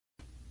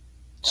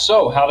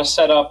So how to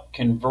set up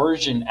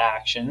conversion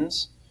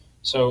actions.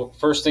 So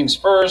first things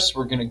first,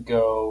 we're going to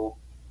go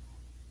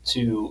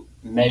to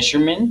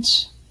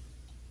measurement,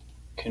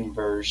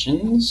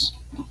 conversions.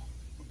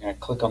 We're going to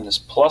click on this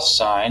plus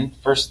sign.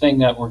 First thing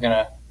that we're going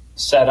to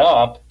set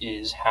up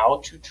is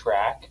how to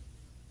track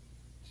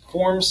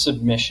form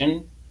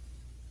submission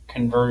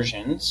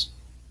conversions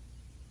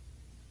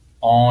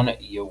on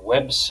your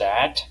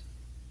website.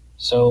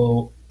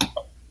 So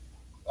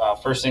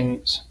first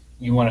things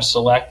you want to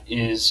select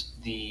is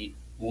the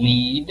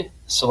lead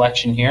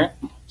selection here.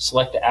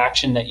 Select the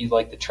action that you'd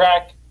like to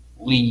track,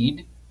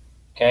 lead,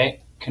 okay,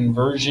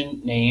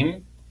 conversion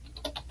name,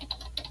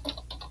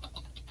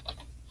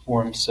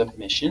 form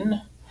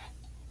submission.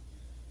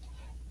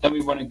 Then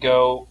we want to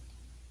go,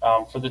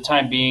 for the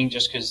time being,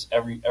 just because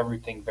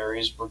everything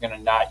varies, we're going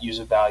to not use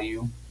a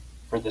value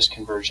for this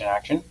conversion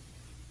action.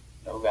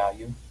 No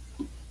value.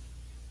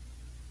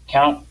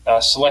 Count.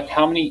 Select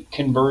how many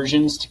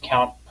conversions to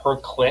count per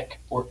click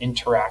or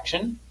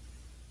interaction.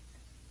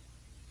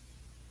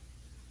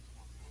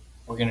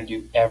 We're going to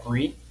do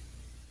every.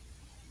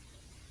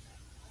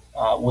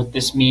 What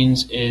this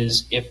means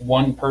is if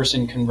one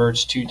person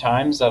converts 2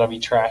 times, that'll be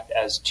tracked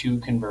as 2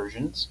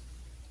 conversions.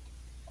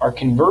 Our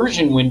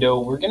conversion window,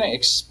 we're going to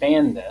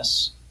expand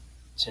this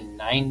to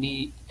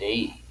 90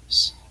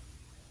 days.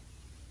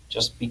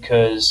 Just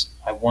because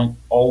I want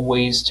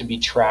always to be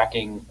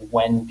tracking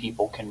when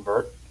people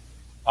convert,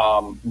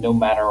 no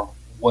matter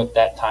what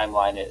that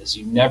timeline is.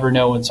 You never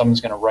know when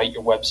someone's going to write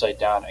your website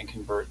down and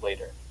convert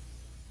later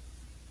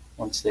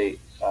once they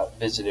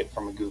visit it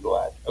from a Google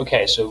ad.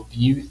 Okay, so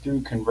view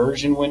through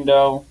conversion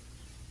window.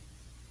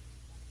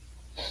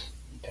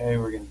 Okay,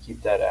 we're going to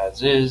keep that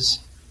as is.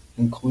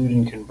 Include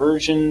in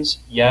conversions,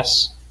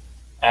 yes.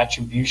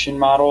 Attribution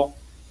model.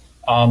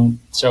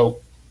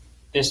 So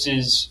this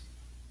is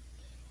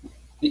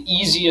the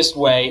easiest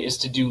way is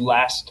to do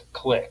last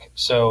click.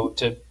 So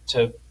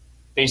to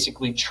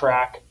basically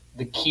track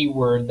the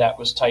keyword that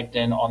was typed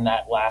in on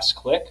that last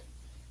click.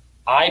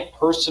 I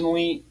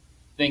personally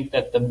think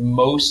that the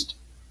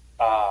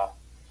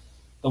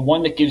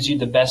one that gives you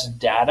the best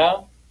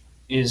data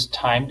is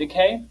time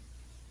decay.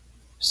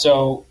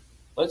 So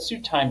let's do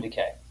time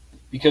decay,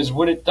 because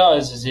what it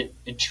does is it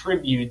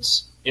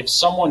attributes, if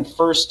someone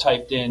first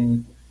typed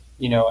in,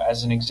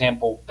 as an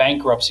example,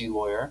 bankruptcy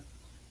lawyer,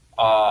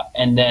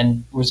 and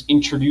then was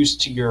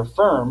introduced to your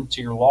firm,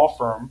 to your law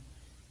firm,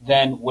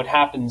 then what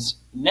happens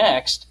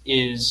next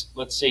is,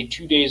 let's say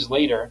 2 days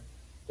later,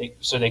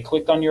 they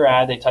clicked on your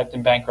ad, they typed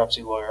in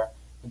bankruptcy lawyer,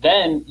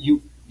 then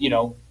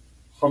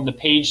from the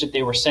page that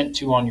they were sent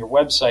to on your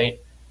website,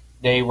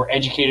 they were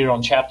educated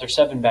on Chapter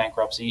 7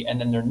 bankruptcy,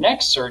 and then their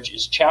next search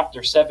is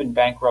Chapter 7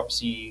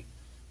 bankruptcy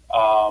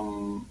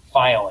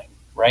filing,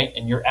 right?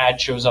 And your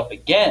ad shows up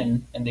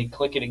again, and they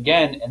click it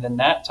again, and then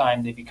that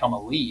time they become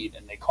a lead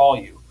and they call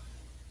you.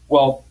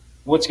 Well,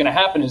 what's going to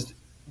happen is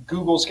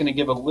Google's going to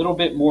give a little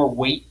bit more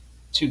weight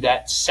to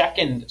that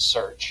second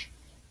search,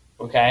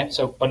 okay?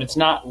 But it's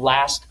not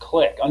last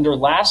click. Under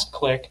last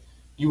click,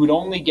 you would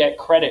only get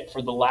credit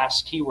for the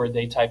last keyword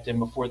they typed in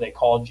before they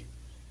called you.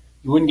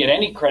 You wouldn't get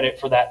any credit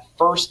for that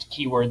first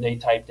keyword they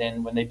typed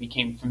in when they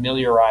became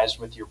familiarized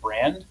with your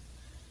brand.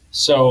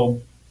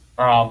 So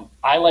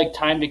I like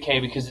time decay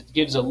because it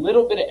gives a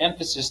little bit of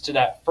emphasis to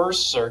that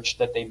first search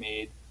that they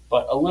made,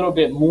 but a little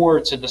bit more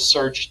to the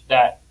search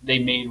that they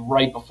made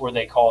right before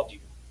they called you.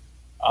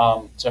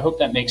 So I hope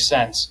that makes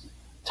sense.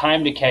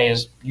 Time decay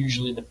is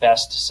usually the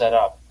best to set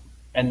up.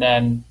 And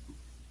then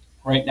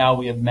right now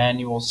we have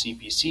manual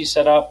CPC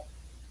set up.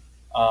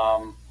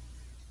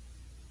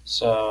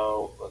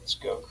 So let's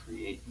go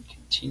create and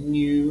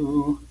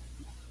continue.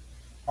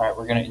 All right,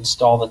 we're going to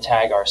install the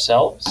tag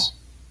ourselves.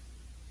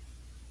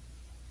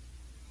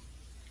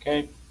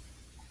 Okay.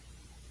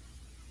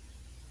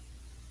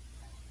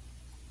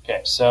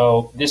 Okay,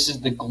 so this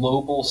is the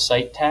global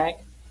site tag,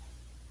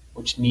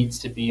 which needs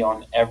to be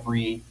on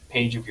every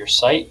page of your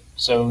site.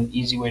 So an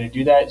easy way to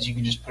do that is you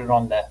can just put it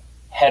on the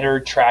header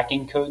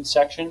tracking code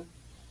section.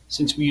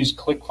 Since we use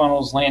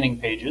ClickFunnels landing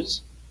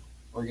pages,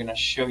 we're going to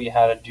show you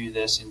how to do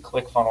this in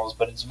ClickFunnels,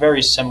 but it's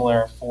very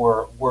similar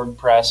for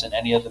WordPress and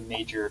any of the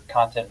major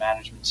content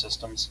management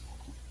systems.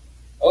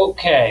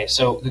 Okay,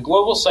 so the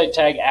global site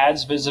tag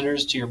adds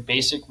visitors to your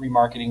basic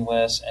remarketing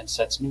list and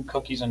sets new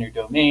cookies on your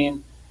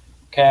domain.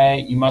 Okay,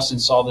 you must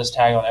install this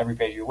tag on every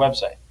page of your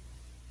website.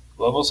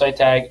 Global site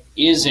tag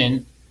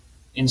isn't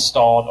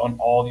installed on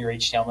all of your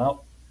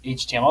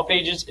HTML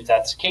pages. If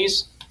that's the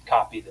case,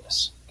 copy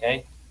this,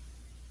 okay?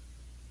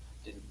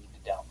 Didn't need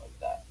to download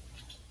that.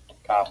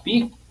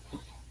 Copy.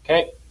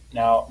 Okay,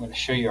 now I'm going to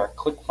show you our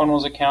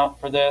ClickFunnels account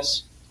for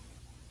this,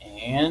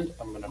 and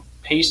I'm going to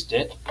paste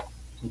it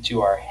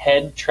into our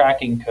head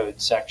tracking code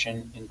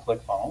section in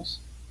ClickFunnels.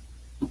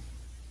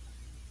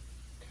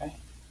 Okay,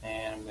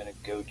 and I'm going to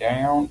go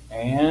down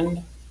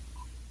and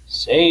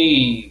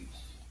save.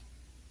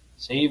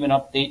 Save and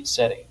update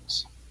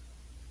settings.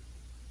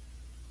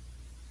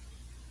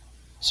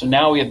 So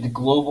now we have the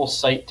global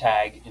site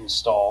tag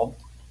installed.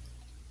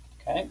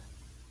 Okay.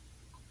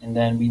 And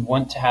then we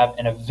want to have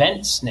an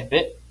event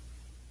snippet,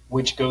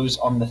 which goes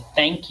on the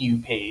thank you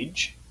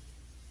page.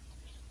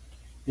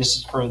 This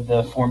is for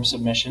the form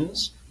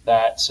submissions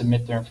that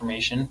submit their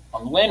information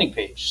on the landing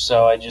page.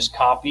 So I just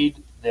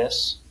copied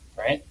this,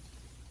 right?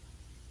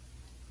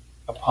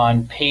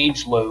 Upon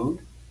page load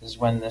is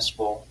when this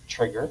will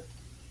trigger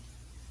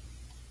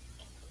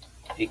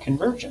a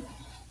conversion.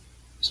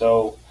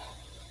 So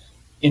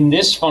in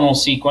this funnel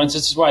sequence,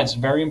 this is why it's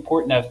very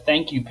important to have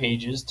thank you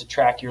pages to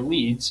track your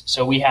leads.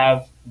 So we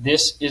have,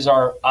 this is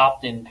our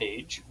opt-in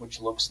page, which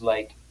looks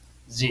like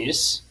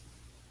this.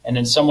 And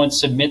then someone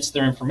submits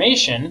their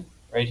information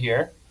right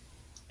here,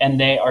 and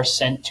they are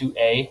sent to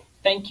a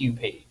thank you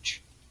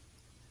page.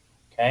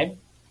 Okay,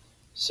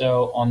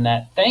 so on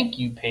that thank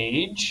you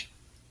page,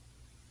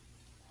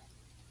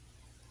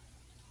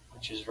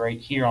 which is right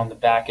here on the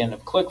back end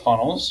of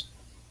ClickFunnels,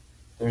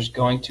 there's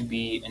going to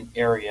be an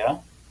area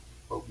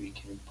where we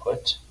can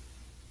put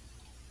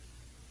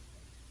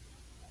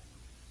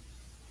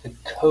the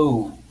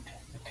code,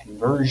 the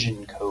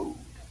conversion code.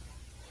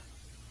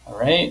 All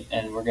right,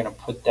 and we're going to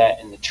put that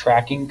in the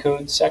tracking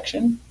code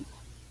section.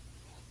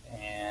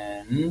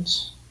 And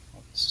let's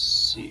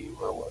see,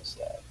 where was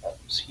that? That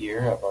was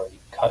here. I've already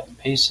cut and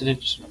pasted it.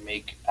 Just want to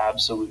make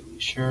absolutely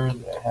sure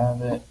that I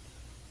have it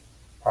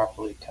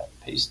properly cut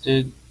and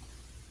pasted.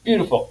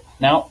 Beautiful.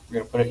 Now we're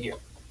going to put it here.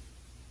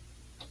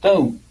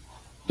 Boom.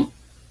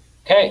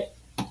 Okay.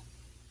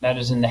 That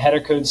is in the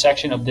header code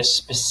section of this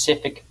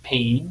specific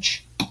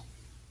page.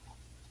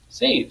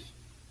 Save.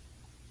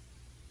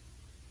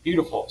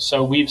 Beautiful.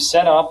 So we've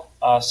set up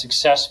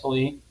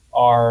successfully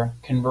our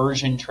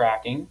conversion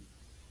tracking.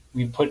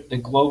 We put the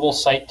global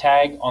site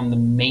tag on the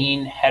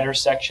main header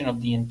section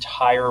of the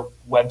entire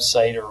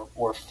website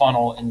or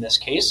funnel in this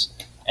case.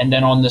 And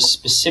then on the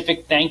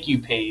specific thank you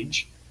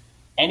page,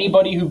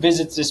 anybody who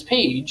visits this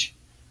page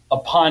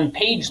upon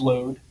page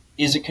load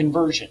is a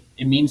conversion.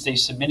 It means they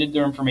submitted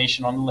their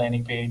information on the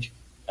landing page,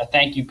 a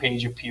thank you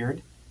page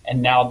appeared,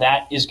 and now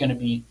that is going to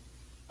be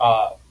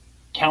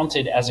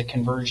counted as a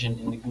conversion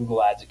in the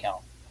Google Ads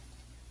account.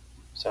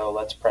 So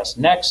let's press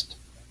next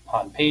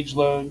upon page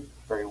load.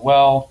 Very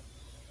well.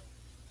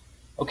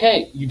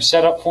 Okay, you've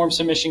set up form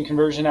submission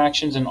conversion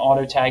actions and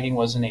auto tagging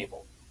was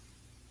enabled.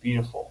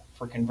 Beautiful.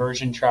 For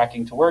conversion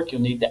tracking to work,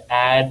 you'll need to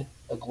add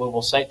a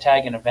global site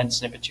tag and event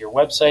snippet to your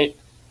website.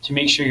 To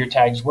make sure your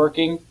tag's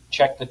working,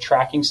 check the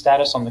tracking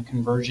status on the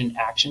conversion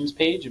actions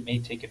page. It may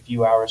take a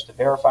few hours to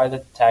verify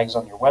that the tag's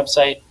on your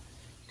website.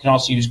 You can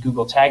also use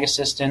Google Tag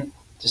Assistant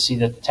to see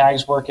that the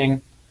tag's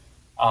working.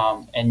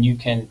 And you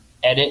can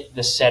edit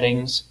the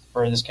settings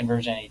for this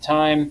conversion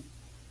anytime.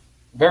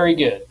 Very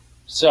good.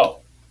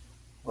 So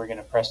we're going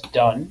to press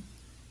done.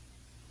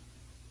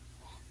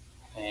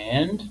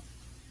 And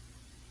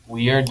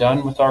we are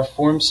done with our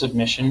form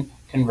submission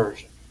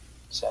conversion.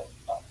 Set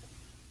up.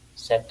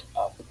 Set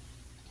up.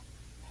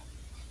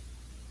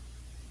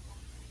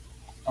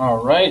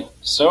 All right.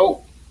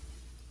 So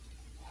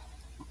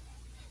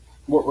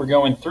what we're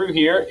going through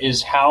here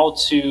is how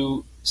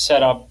to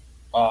set up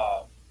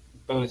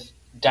both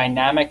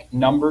dynamic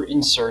number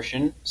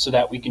insertion so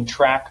that we can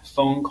track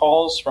phone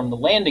calls from the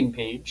landing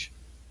page,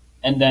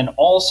 and then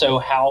also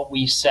how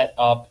we set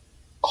up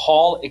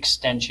call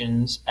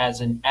extensions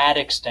as an ad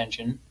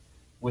extension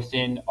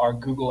within our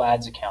Google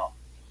Ads account.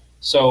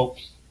 So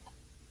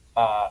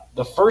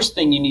the first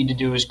thing you need to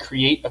do is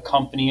create a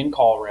company in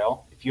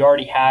CallRail. If you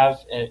already have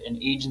an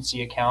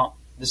agency account,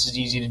 this is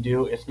easy to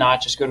do. If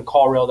not, just go to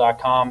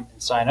callrail.com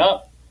and sign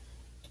up.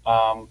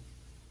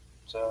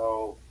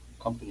 So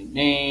company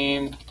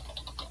name.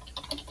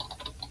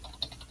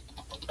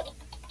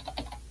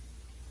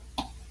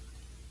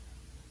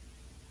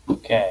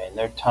 Okay, and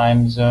their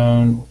time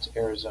zone, what's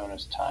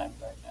Arizona's time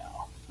right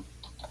now?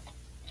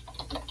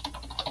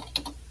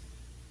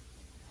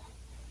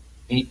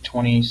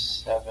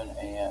 8:27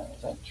 a.m.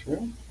 Is that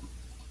true?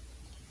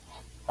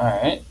 All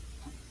right.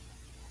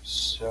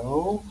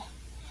 So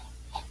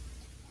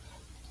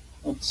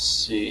let's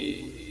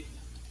see.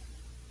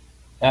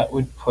 That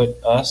would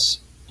put us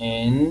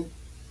in,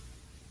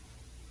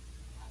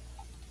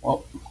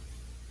 well,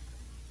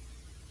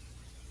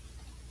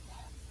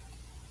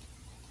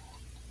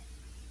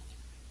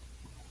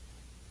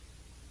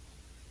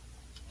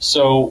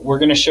 so we're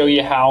going to show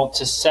you how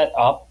to set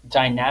up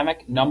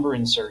dynamic number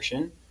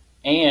insertion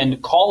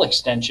and call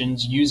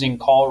extensions using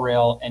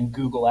CallRail and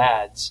Google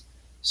Ads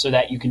so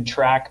that you can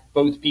track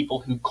both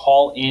people who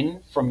call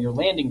in from your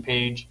landing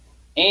page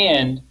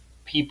and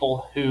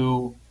people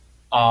who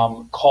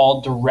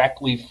call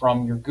directly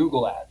from your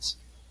Google Ads.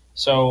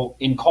 So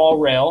in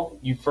CallRail,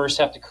 you first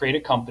have to create a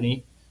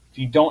company. If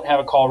you don't have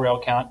a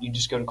CallRail account, you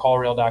just go to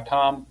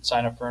callrail.com,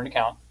 sign up for an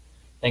account,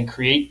 then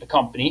create a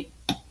company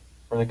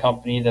for the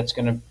company that's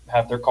going to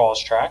have their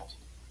calls tracked,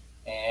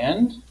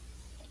 and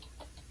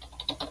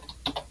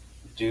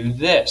do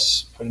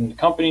this. Put in the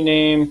company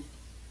name.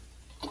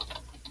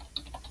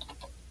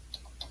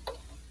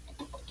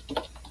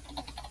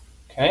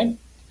 Okay.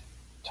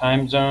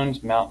 Time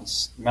zones,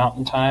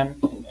 mountain time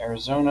in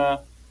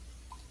Arizona.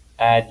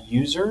 Add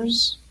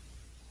users.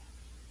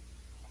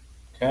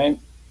 Okay.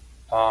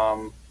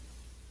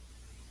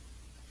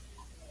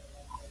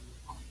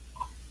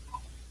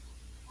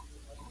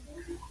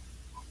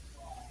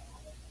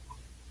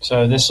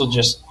 So this will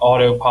just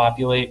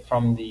auto-populate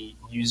from the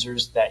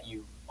users that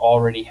you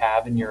already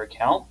have in your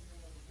account,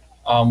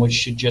 which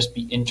should just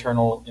be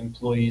internal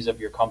employees of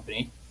your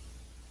company.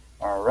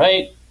 All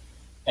right.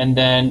 And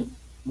then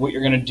what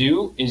you're going to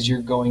do is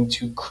you're going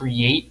to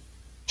create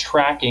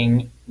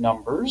tracking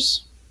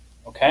numbers.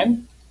 Okay.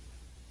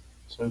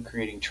 So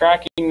creating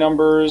tracking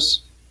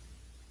numbers.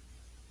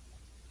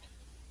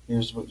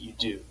 Here's what you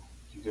do.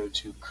 You go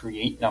to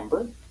create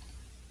number.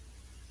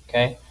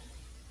 Okay.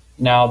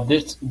 Now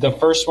the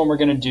first one we're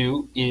going to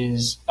do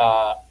is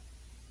how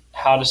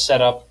to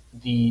set up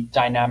the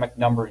dynamic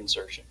number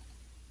insertion.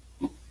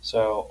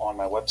 So on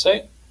my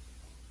website,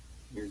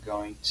 you're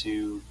going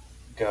to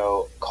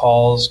go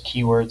calls,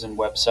 keywords, and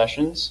web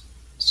sessions.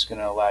 It's going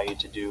to allow you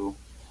to do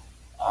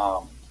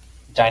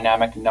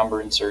dynamic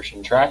number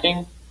insertion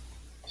tracking.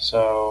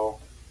 So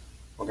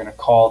we're going to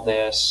call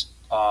this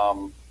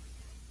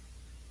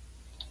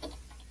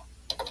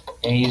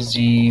AZ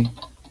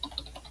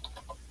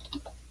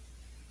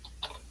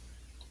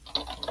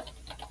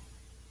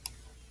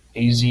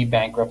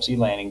bankruptcy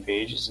landing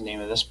page is the name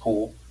of this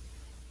pool.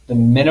 The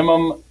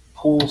minimum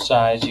pool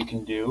size you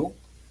can do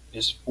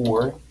is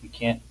 4. You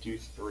can't do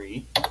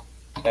 3.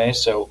 Okay,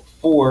 so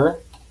 4,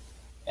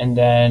 and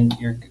then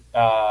you're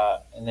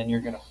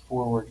going to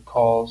forward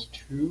calls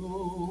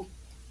to.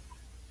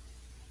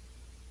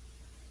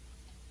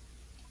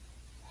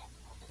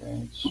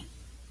 Okay, it's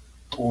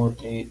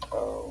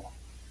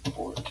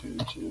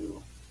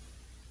 480-422.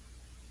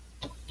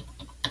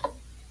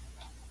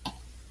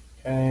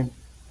 Okay.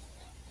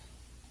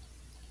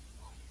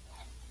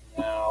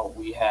 Now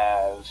we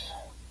have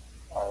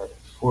our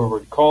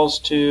forward calls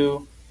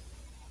to.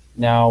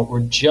 Now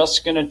we're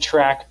just going to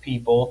track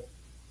people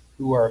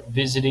who are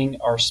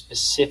visiting our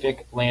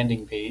specific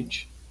landing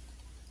page.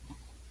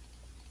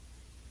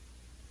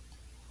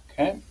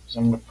 Okay, so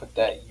I'm going to put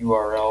that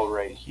URL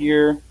right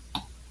here.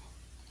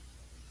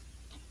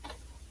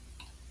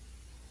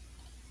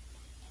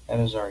 That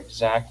is our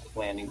exact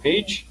landing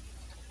page.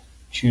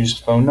 Choose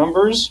phone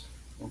numbers.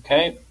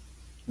 Okay,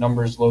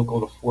 numbers local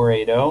to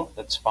 480,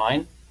 that's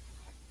fine.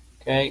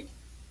 Okay,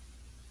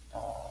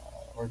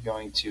 we're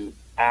going to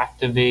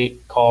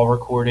activate call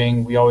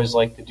recording. We always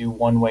like to do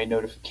one-way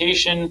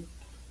notification,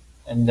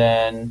 and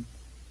then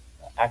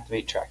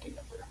activate tracking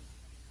number.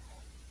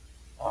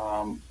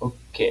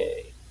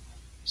 Okay,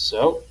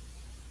 so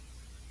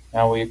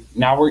now we've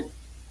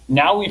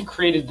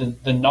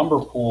created the number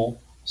pool.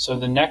 So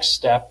the next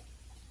step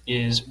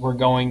is we're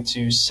going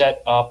to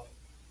set up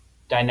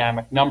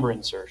dynamic number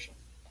insertion.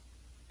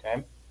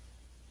 Okay,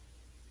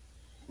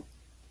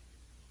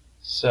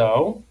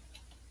 so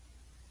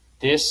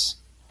this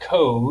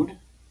code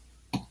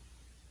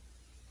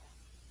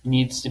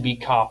needs to be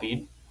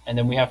copied, and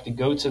then we have to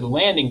go to the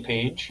landing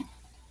page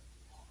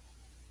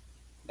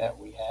that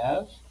we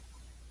have,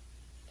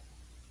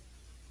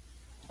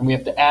 and we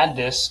have to add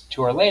this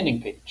to our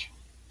landing page,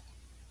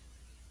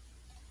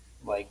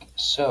 like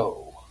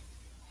so.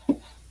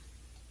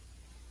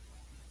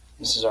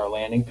 This is our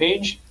landing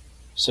page.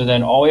 So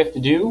then all we have to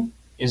do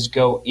is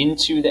go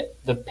into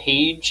the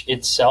page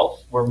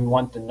itself where we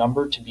want the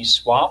number to be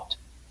swapped.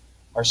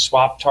 Our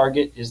swap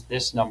target is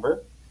this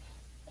number.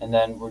 And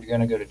then we're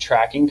going to go to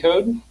tracking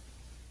code,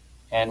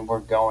 and we're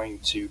going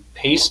to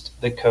paste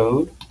the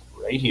code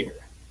right here.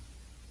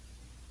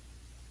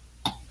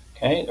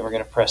 Okay, then we're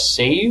going to press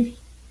save.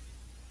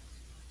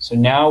 So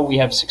now we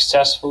have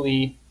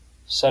successfully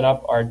set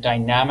up our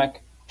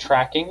dynamic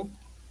tracking.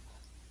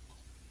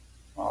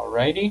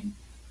 Alrighty,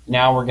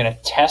 now we're going to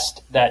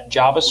test that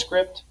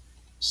JavaScript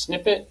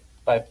snippet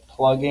by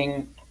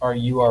plugging our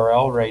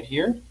URL right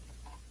here.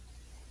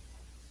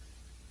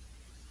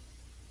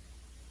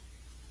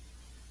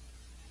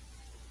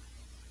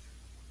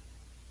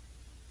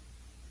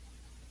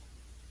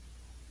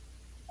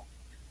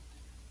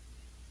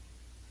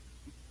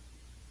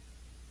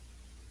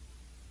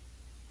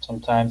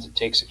 Sometimes it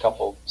takes a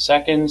couple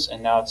seconds,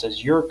 and now it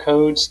says your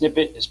code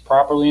snippet is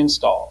properly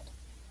installed.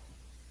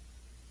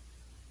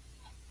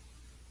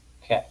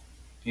 Okay,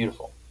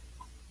 beautiful.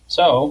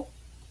 So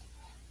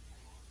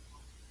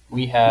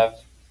we have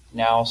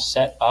now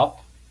set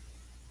up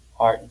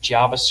our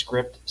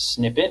JavaScript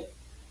snippet.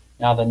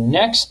 Now the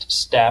next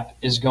step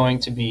is going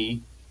to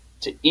be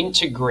to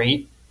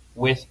integrate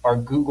with our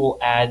Google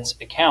Ads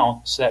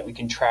account so that we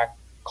can track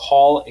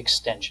call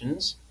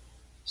extensions.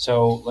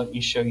 So let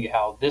me show you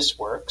how this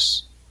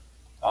works.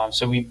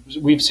 So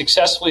we've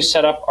successfully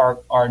set up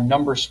our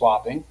number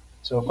swapping.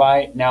 So if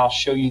I now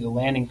show you the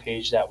landing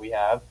page that we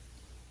have,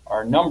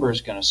 our number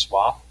is going to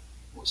swap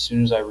as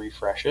soon as I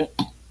refresh it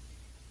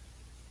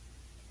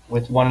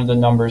with one of the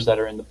numbers that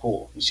are in the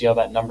pool. You see how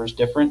that number is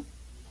different?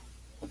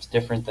 It's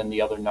different than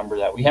the other number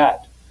that we had.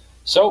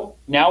 So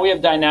now we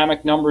have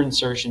dynamic number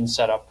insertion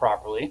set up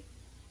properly.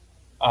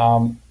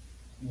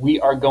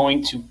 We are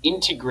going to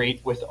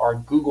integrate with our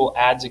Google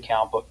Ads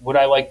account, but what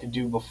I like to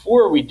do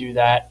before we do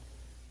that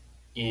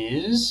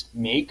is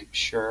make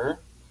sure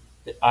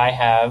that I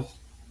have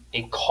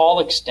a call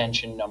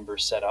extension number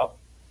set up.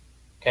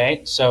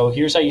 Okay, so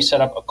here's how you set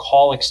up a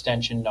call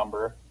extension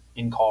number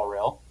in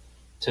CallRail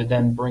to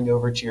then bring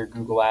over to your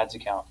Google Ads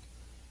account.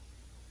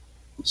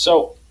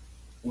 So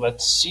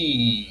let's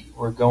see,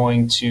 we're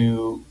going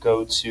to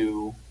go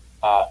to,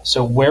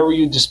 so where will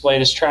you display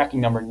this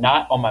tracking number?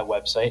 Not on my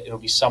website, it'll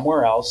be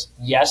somewhere else.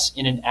 Yes,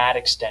 in an ad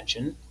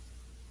extension,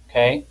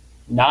 okay?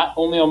 Not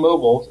only on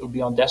mobile, it'll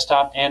be on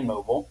desktop and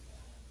mobile.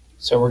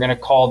 So we're gonna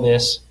call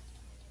this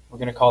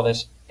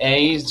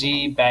AZ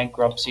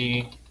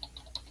Bankruptcy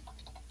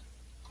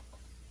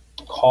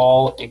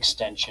Call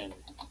Extension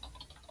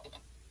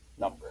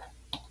Number.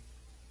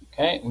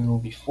 Okay, we will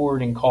be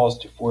forwarding calls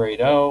to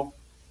 480.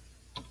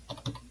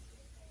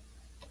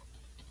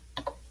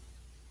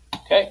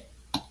 Okay,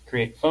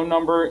 create phone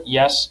number.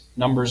 Yes,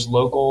 number's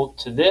local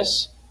to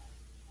this.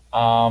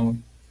 Try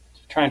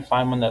and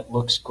find one that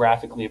looks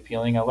graphically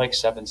appealing. I like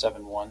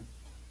 771.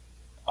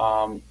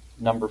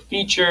 Number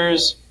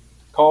features,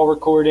 call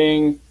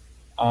recording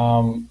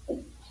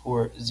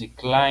for the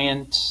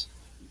client,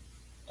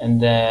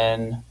 and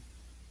then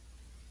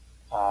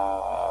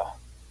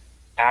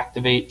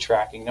activate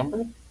tracking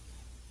number.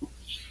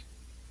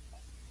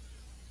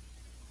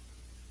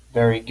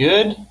 Very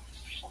good.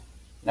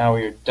 Now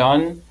we are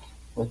done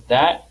with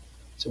that.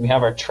 So we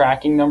have our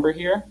tracking number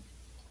here.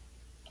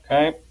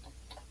 Okay.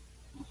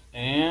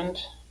 And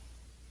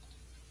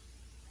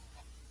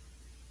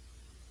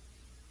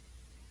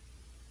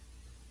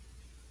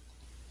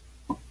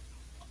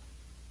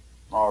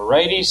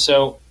alrighty,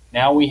 so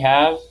now we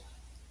have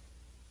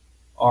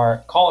our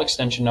call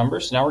extension number.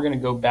 So now we're going to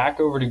go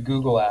back over to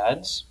Google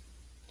Ads.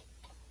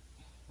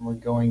 And we're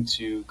going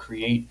to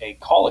create a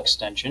call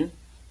extension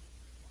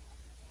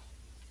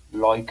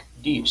like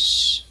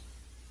this.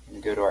 We're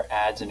going to go to our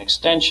ads and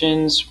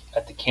extensions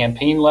at the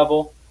campaign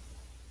level.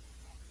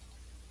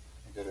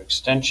 Go to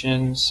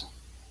extensions.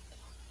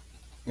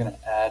 I'm going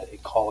to add a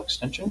call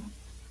extension.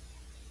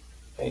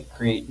 Okay,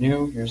 create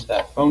new. Here's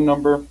that phone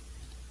number.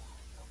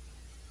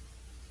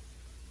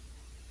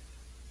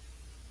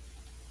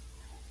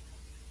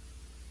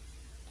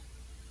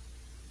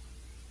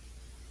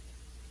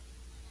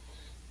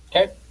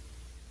 Okay,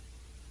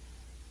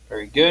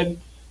 very good.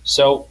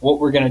 So what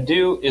we're going to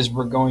do is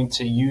we're going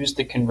to use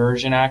the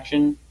conversion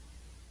action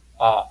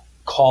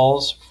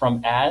calls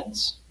from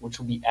ads, which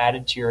will be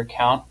added to your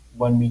account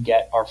when we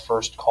get our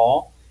first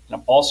call. And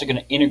I'm also going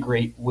to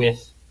integrate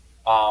with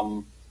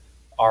our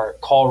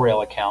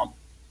CallRail account.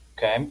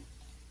 Okay,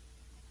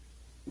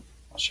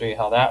 I'll show you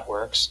how that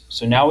works.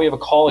 So now we have a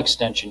call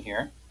extension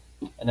here.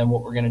 And then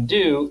what we're going to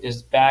do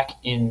is back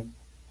in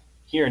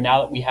here,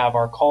 now that we have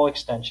our call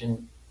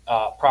extension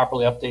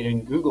properly updated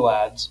in Google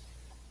Ads,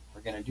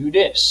 we're going to do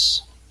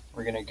this.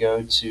 We're going to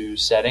go to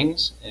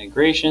settings,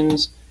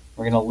 integrations.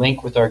 We're going to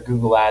link with our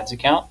Google Ads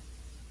account.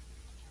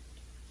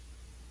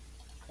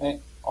 Okay,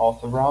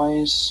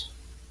 authorize.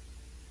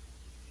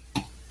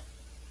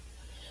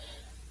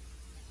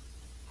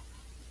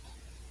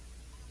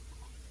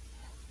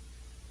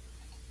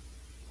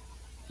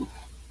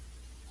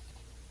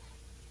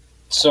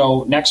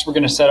 So next we're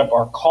going to set up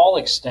our call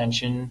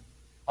extension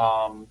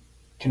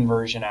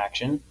conversion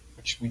action,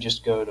 which we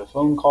just go to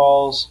phone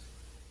calls,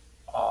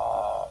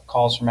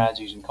 calls from ads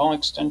using call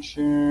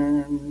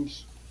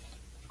extensions.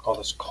 Call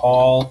this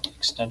call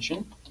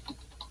extension.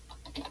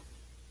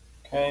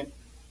 Okay,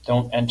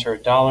 don't enter a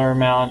dollar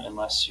amount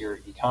unless you're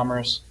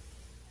e-commerce.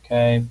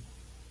 Okay,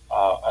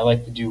 I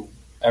like to do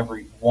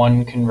every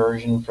one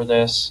conversion for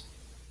this,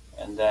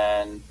 and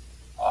then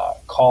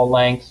call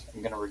length,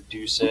 I'm going to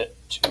reduce it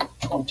to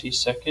 20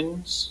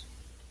 seconds,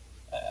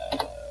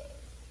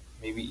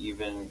 maybe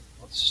even,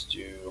 let's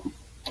do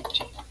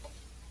 15.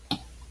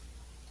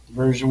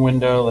 Conversion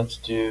window, let's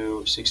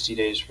do 60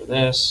 days for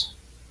this,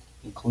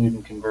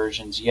 including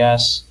conversions,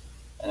 yes,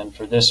 and then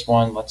for this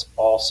one, let's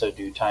also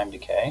do time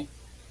decay.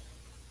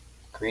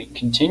 Create and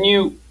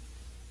continue.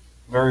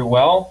 Very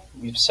well,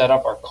 we've set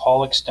up our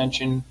call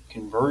extension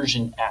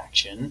conversion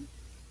action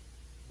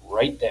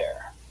right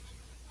there.